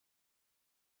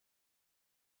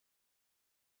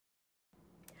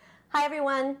Hi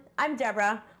everyone, I'm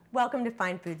Deborah. Welcome to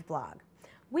Fine Foods Blog.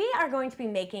 We are going to be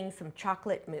making some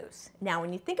chocolate mousse. Now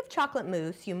when you think of chocolate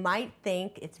mousse, you might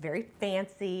think it's very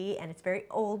fancy and it's very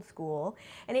old school,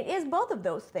 and it is both of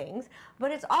those things,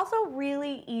 but it's also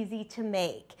really easy to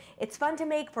make. It's fun to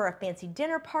make for a fancy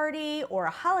dinner party or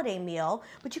a holiday meal,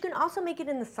 but you can also make it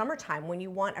in the summertime when you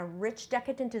want a rich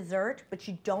decadent dessert, but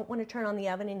you don't want to turn on the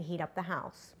oven and heat up the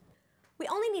house. We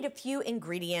only need a few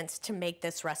ingredients to make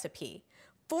this recipe.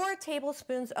 4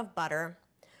 tablespoons of butter,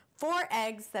 4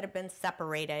 eggs that have been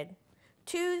separated,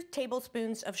 2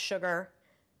 tablespoons of sugar,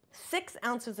 6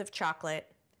 ounces of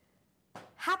chocolate,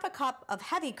 half a cup of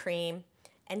heavy cream,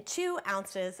 and 2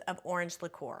 ounces of orange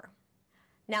liqueur.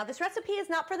 Now this recipe is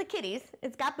not for the kiddies,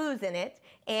 it's got booze in it,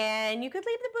 and you could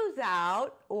leave the booze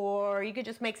out or you could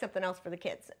just make something else for the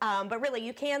kids. But really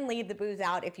you can leave the booze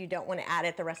out if you don't want to add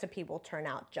it, the recipe will turn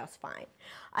out just fine.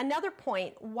 Another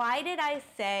point, why did I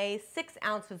say 6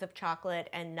 ounces of chocolate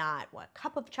and not a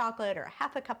cup of chocolate or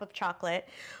half a cup of chocolate?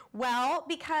 Well,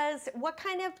 because what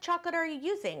kind of chocolate are you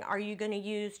using? Are you going to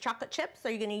use chocolate chips?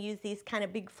 Are you going to use these kind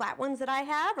of big flat ones that I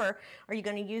have? Or are you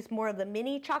going to use more of the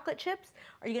mini chocolate chips?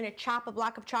 Are you going to chop a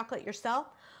block of chocolate yourself?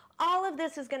 All of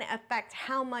this is going to affect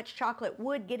how much chocolate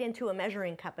would get into a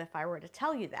measuring cup if I were to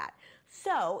tell you that.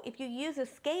 So if you use a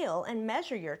scale and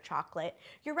measure your chocolate,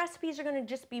 your recipes are going to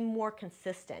just be more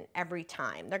consistent every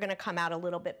time. They're going to come out a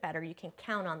little bit better. You can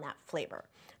count on that flavor.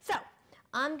 So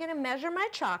I'm going to measure my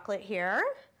chocolate here,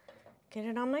 get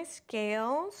it on my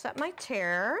scale, set my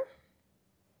tare.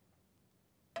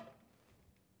 I'm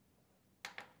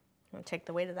going to take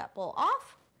the weight of that bowl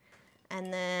off.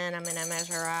 And then I'm going to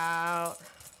measure out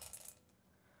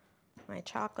my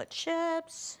chocolate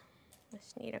chips.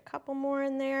 Just need a couple more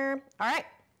in there. All right,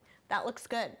 that looks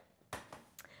good.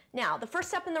 Now, the first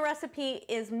step in the recipe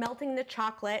is melting the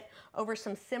chocolate over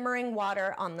some simmering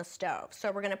water on the stove. So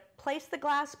we're going to place the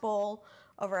glass bowl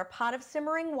over a pot of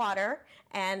simmering water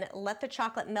and let the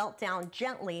chocolate melt down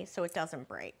gently so it doesn't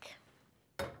break.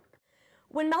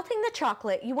 When melting the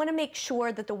chocolate, you want to make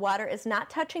sure that the water is not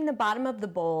touching the bottom of the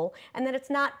bowl and that it's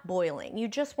not boiling. You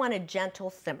just want a gentle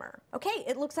simmer. Okay,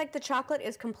 it looks like the chocolate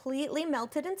is completely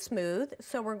melted and smooth,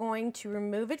 so we're going to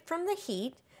remove it from the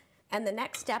heat, and the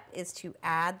next step is to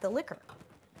add the liquor.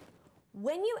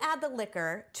 When you add the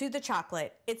liquor to the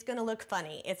chocolate, it's going to look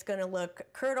funny. It's going to look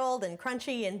curdled and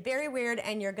crunchy and very weird,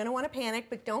 and you're going to want to panic,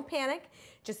 but don't panic.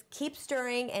 Just keep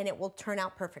stirring and it will turn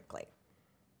out perfectly.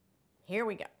 Here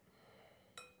we go.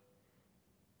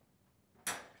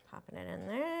 Popping it in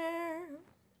there.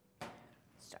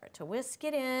 Start to whisk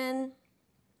it in.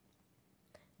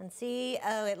 And see,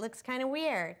 oh, it looks kind of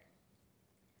weird.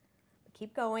 But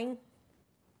keep going.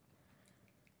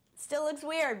 Still looks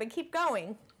weird, but keep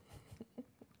going.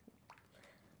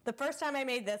 The first time I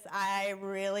made this, I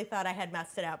really thought I had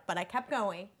messed it up, but I kept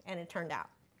going and it turned out.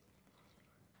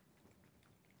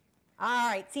 All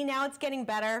right, see now it's getting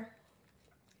better.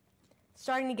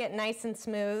 Starting to get nice and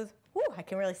smooth. Ooh, I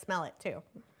can really smell it too.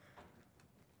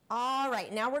 All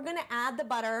right, now we're going to add the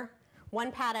butter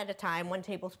 1 pat at a time, 1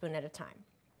 tablespoon at a time.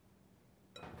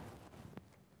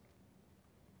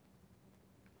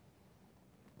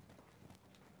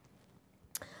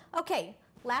 Okay,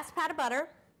 last pat of butter,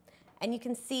 and you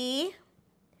can see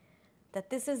that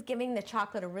this is giving the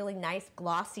chocolate a really nice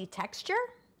glossy texture.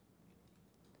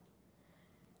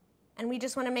 And we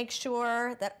just want to make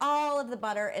sure that all of the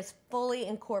butter is fully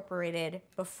incorporated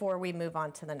before we move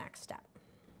on to the next step.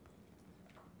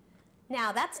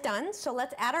 Now that's done, so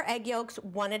let's add our egg yolks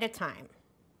 1 at a time.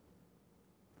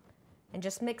 And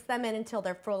just mix them in until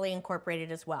they're fully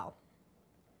incorporated as well.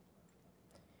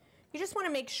 You just want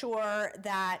to make sure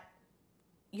that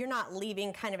you're not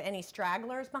leaving kind of any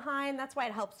stragglers behind. That's why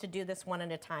it helps to do this 1 at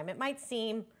a time. It might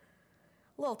seem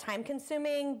a little time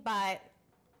consuming, but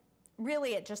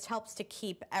really it just helps to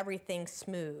keep everything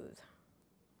smooth.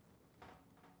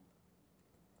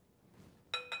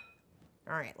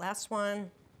 All right, last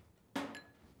one.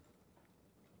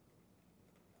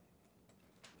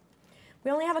 We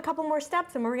only have a couple more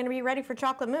steps and we're going to be ready for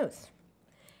chocolate mousse.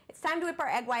 It's time to whip our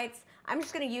egg whites. I'm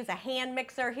just going to use a hand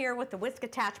mixer here with the whisk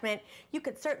attachment. You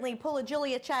could certainly pull a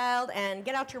Julia Child and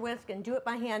get out your whisk and do it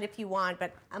by hand if you want,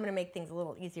 but I'm going to make things a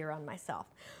little easier on myself.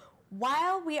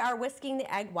 While we are whisking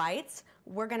the egg whites,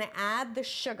 we're going to add the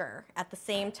sugar at the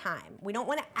same time. We don't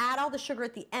want to add all the sugar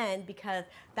at the end because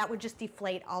that would just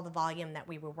deflate all the volume that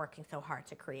we were working so hard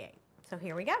to create. So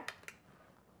here we go.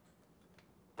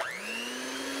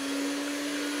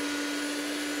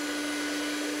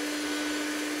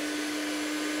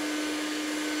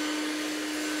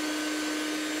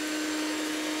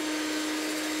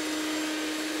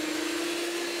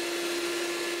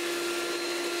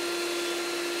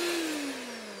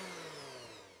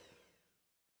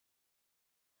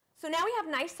 So now we have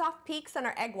nice soft peaks on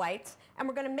our egg whites, and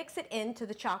we're going to mix it into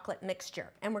the chocolate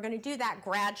mixture, and we're going to do that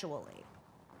gradually.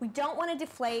 We don't want to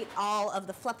deflate all of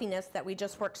the fluffiness that we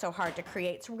just worked so hard to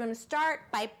create, so we're going to start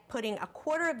by putting a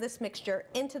quarter of this mixture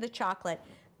into the chocolate,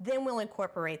 then we'll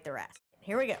incorporate the rest.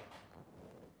 Here we go.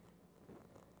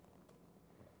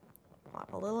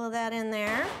 Plop a little of that in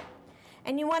there,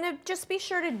 and you want to just be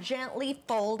sure to gently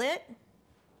fold it.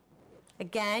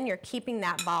 Again, you're keeping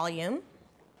that volume.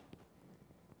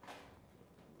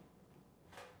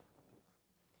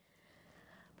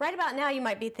 Right about now you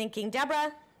might be thinking,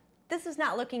 Deborah, this is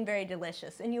not looking very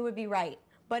delicious, and you would be right,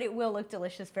 but it will look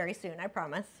delicious very soon, I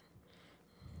promise.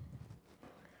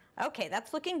 Okay,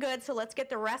 that's looking good, so let's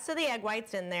get the rest of the egg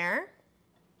whites in there.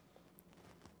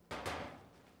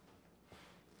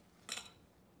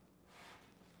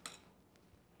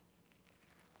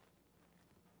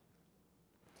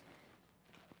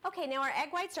 Okay, now our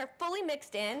egg whites are fully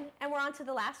mixed in, and we're on to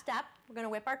the last step. We're going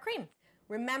to whip our cream.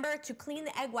 Remember to clean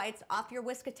the egg whites off your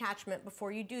whisk attachment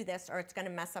before you do this, or it's going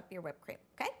to mess up your whipped cream.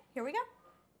 Okay, here we go.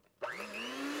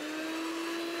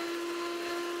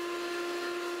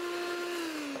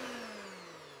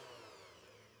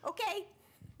 Okay,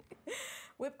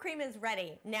 whipped cream is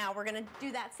ready. Now we're going to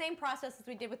do that same process as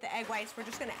we did with the egg whites. We're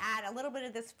just going to add a little bit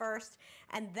of this first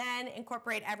and then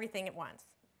incorporate everything at once.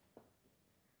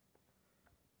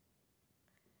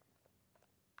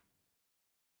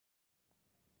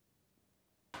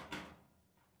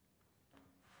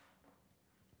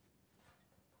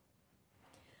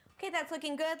 Okay, that's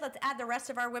looking good. Let's add the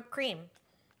rest of our whipped cream.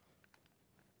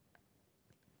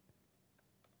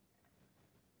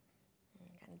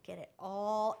 I'm gonna get it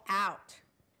all out.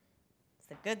 It's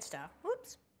the good stuff.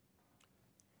 Whoops.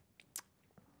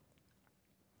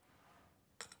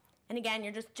 And again,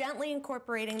 you're just gently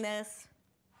incorporating this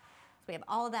so we have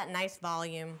all of that nice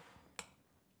volume.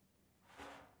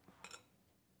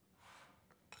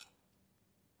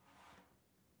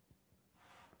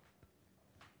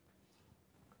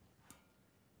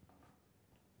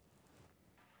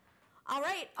 All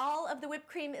right, all of the whipped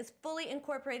cream is fully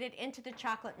incorporated into the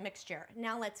chocolate mixture.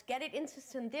 Now let's get it into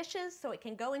some dishes so it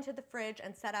can go into the fridge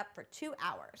and set up for 2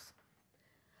 hours.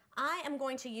 I am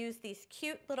going to use these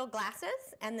cute little glasses,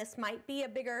 and this might be a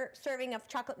bigger serving of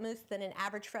chocolate mousse than an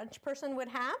average French person would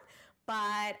have,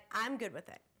 but I'm good with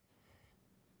it.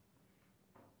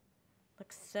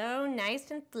 Looks so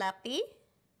nice and fluffy.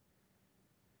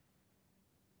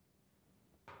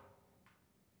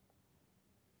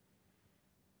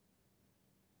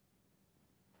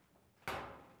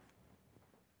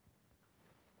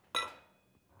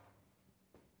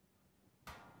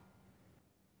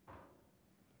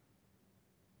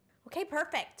 Okay,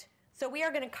 perfect. So we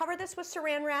are going to cover this with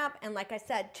saran wrap, and like I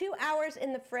said, 2 hours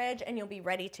in the fridge and you'll be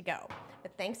ready to go.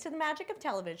 But thanks to the magic of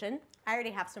television, I already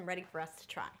have some ready for us to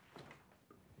try.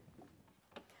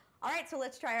 All right, so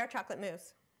let's try our chocolate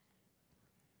mousse.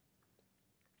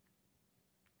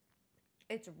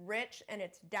 It's rich and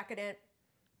it's decadent,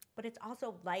 but it's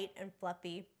also light and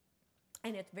fluffy,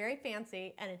 and it's very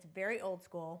fancy and it's very old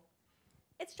school.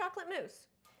 It's chocolate mousse.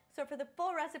 So for the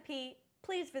full recipe,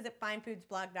 please visit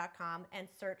finefoodsblog.com and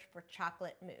search for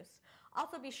chocolate mousse.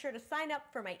 Also be sure to sign up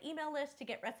for my email list to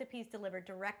get recipes delivered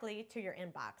directly to your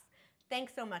inbox.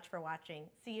 Thanks so much for watching.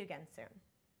 See you again soon.